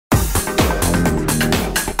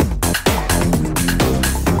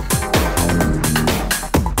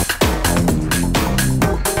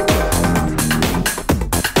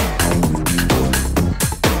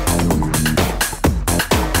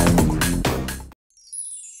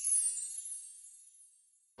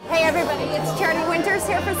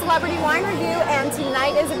Celebrity Wine Review, and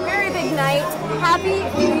tonight is a very big night. Happy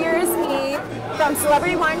New Year's Eve from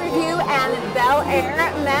Celebrity Wine Review and Bel Air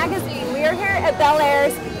Magazine. We are here at Bel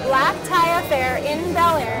Air's Black Tie Affair in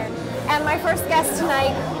Bel Air, and my first guest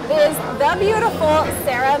tonight is the beautiful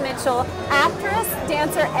Sarah Mitchell, actress,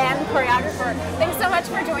 dancer, and choreographer. Thanks so much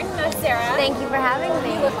for joining us, Sarah. Thank you for having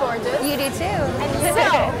me. You look gorgeous. You do too. And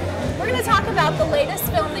so, we're going to talk about the latest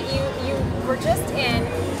film that you were just in.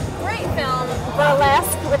 Great film,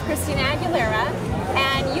 Burlesque with Christina Aguilera,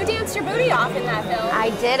 and you danced your booty off in that film.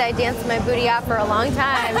 I did. I danced my booty off for a long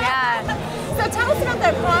time, yeah. So tell us about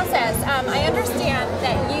that process. I understand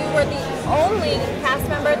that you were the only cast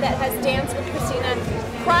member that has danced with Christina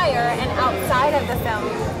prior and outside of the film.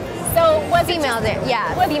 So was female it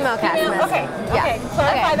female cast member. Okay,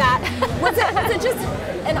 clarify that. Was it just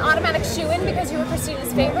an automatic shoe-in because you were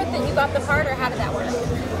Christina's favorite that you got the part, or how did that work?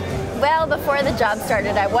 Well, before the job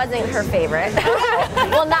started, I wasn't her favorite.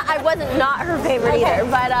 Well, I wasn't not her favorite either,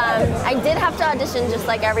 but I did have to audition just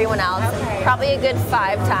like everyone else, probably a good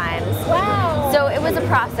 5 times. Wow. So it was a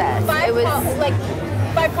process. It was like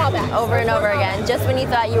 5 callbacks. Over and over again. Just when you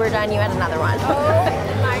thought you were done, you had another one. Oh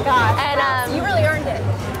my gosh. And so you really earned it.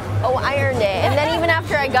 Oh, I earned it. And then even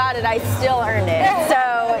after I got it, I still earned it.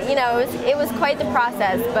 So, you know, it was quite the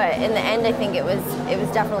process, but in the end, I think it was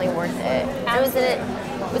definitely worth it.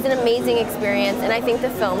 It was an amazing experience, and I think the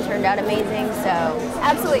film turned out amazing, so.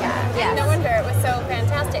 Absolutely. Yeah. No wonder, it was so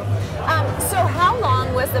fantastic. So how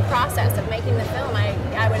long was the process of making the film?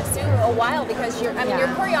 I would assume a while, because your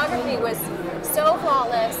choreography was so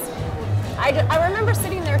flawless. I remember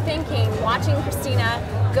sitting there thinking, watching Christina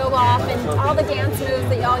go off and all the dance moves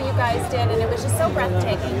that all you guys did, and it was just so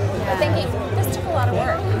breathtaking. But thinking, this took a lot of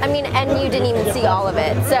work. I mean, and you didn't even see all of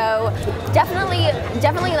it. So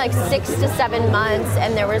definitely like 6 to 7 months,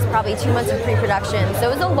 and there was probably 2 months of pre-production. So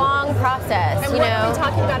it was a long process, and you what know. are we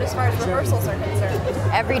talking about as far as rehearsals are concerned?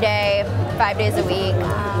 Every day, 5 days a week,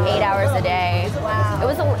 8 hours a day. Wow.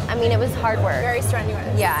 It was hard work. Very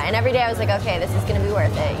strenuous. Yeah, and every day I was like, okay, this is gonna be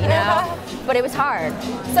worth it, you know? But it was hard.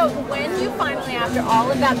 So when you finally, after all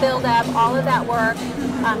of that build-up, all of that work,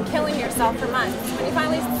 killing yourself for months, when you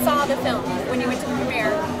finally saw the film, when you went to the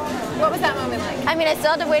premiere, what was that moment like? I mean, I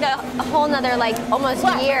still had to wait a whole nother, like, almost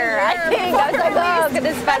year, I think. I was like, oh, could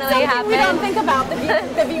this finally happen? We don't think about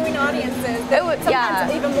the viewing audiences.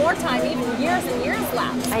 Sometimes even more time, even years and years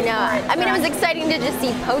lapse. I know. I mean, it was exciting to just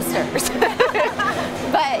see posters.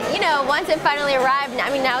 But, you know, once it finally arrived, I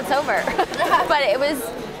mean, now it's over. But it was...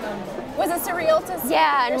 Was it surreal to see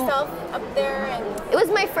yourself up there? And it was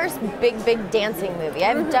my first big dancing movie.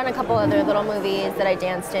 I've done a couple other little movies that I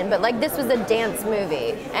danced in, but like this was a dance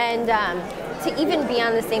movie. And to even be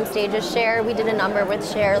on the same stage as Cher, we did a number with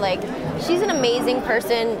Cher. Like, she's an amazing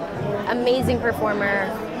person, amazing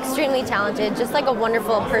performer, extremely talented, just like a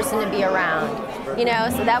wonderful person to be around. You know,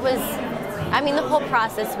 so that was, I mean, the whole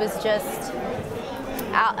process was just,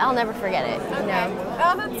 I'll never forget it, you know.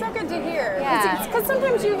 Oh, that's so good to hear. Yeah. Because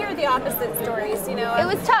sometimes you hear the opposite stories, you know. It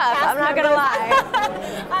was tough, I'm not going to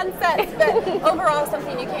lie. On sets, but overall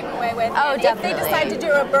something you came away with. Oh, and definitely. If they decide to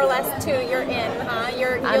do a Burlesque 2, you're in, huh?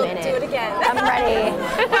 You'll do it again. I'm ready.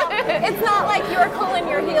 Well, it's not like you're cooling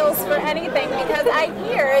your heels for anything, because I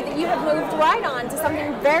hear that you have moved right on to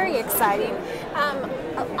something very exciting.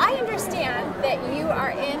 I understand that you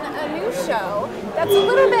are in a new show that's a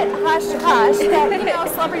little bit hush-hush, that, you know,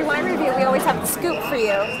 Celebrity Wine Review, we always have the scoop for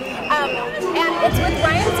you. And it's with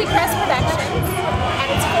Ryan Seacrest Productions, and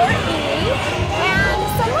it's for E! And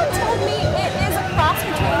someone told me it is a cross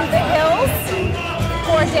between The Hills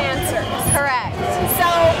for dancers. Correct. So,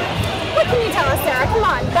 what can you tell us, Sarah? Come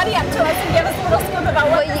on, buddy up to us and give us a little scoop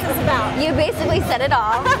about what this is about. You basically said it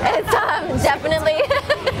all. It's definitely...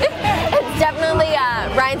 It's definitely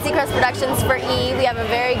Ryan Seacrest Productions for E! We have a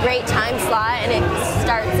very great time slot, and it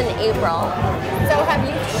starts in April. So have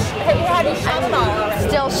you shot it all already?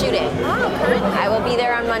 Still shooting. Oh, currently. I will be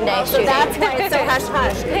there on Monday shooting. So that's why it's so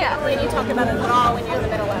hush-hush. Yeah. When you talk about it at all when you're in the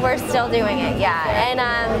middle of it. We're still doing it, yeah.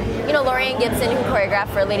 And, you know, Lorianne Gibson, who choreographed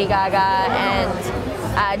for Lady Gaga,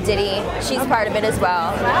 and Diddy, she's part of it as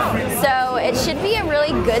well. Wow. So it should be a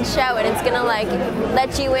really good show, and it's gonna like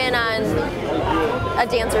let you in on a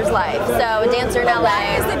dancer's life. So a dancer in LA.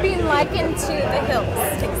 Why is it being likened to The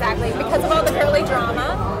Hills exactly? Because of all the girly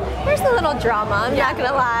drama? There's a little drama, I'm not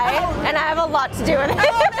gonna lie, and I have a lot to do with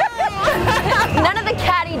it. None of the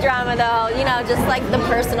catty drama though, you know, just like the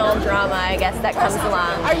personal drama, I guess, that comes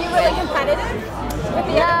along. Are you really competitive with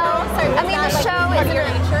the other girls? I mean, the show part is of your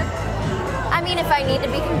nature. I mean, if I need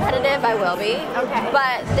to be competitive, I will be. Okay.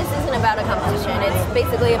 But this isn't about a competition. It's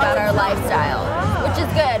basically about our lifestyle. Which which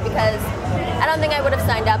is good because I don't think I would have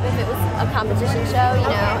signed up if it was a competition show, you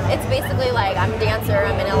know. It's basically like I'm a dancer,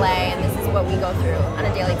 I'm in LA, and this is what we go through on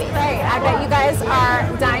a daily basis. Right, I bet you guys are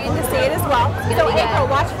dying to see it as well. So April,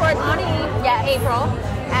 watch for it on E. Yeah, April.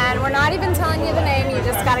 And we're not even telling you the name, you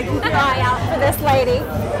just got to keep your eye out for this lady,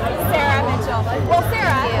 Sarah Mitchell. Well,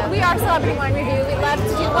 Sarah, we are Celebrity Wine Review. We love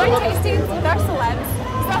to do wine tastings with our celebs.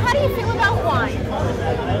 So how do you feel about wine?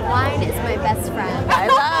 Wine is my best friend. I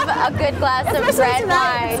love a good glass of red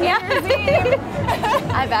wine. Yeah.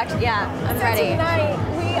 I'm ready. Tonight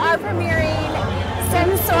we are premiering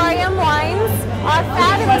Sensorium Wines, our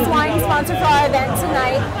fabulous wine sponsor for our event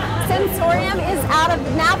tonight. Sensorium is out of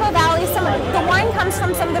Napa Valley. The wine comes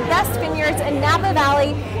from some of the best vineyards in Napa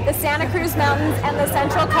Valley, the Santa Cruz Mountains, and the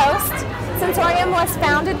Central Coast. Sensorium was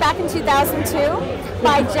founded back in 2002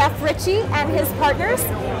 by Jeff Ritchie and his partners,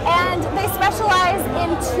 and they specialize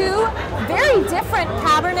in 2 very different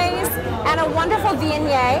Cabernets and a wonderful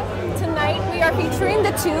Viognier. Tonight we are featuring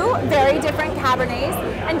the 2 very different Cabernets,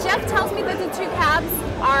 and Jeff tells me that the 2 Cabs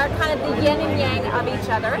are kind of the yin and yang of each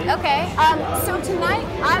other. Okay. So tonight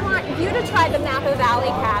I want you to try the Napa Valley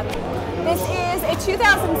Cab. This is a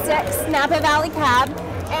 2006 Napa Valley Cab,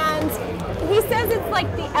 and he says it's like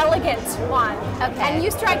the elegant one. Okay. And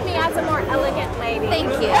you strike me as a more elegant lady.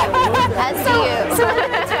 Thank you. As do you. So we're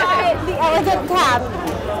going to try the elegant Cab.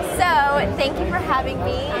 So thank you for having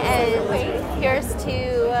me, and here's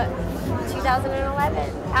to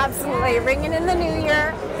 2011. Absolutely, ringing in the new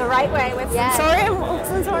year the right way with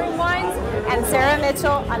Sensorium Wines and Sarah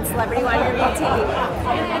Mitchell on Celebrity Wine Review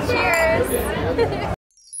TV. Cheers.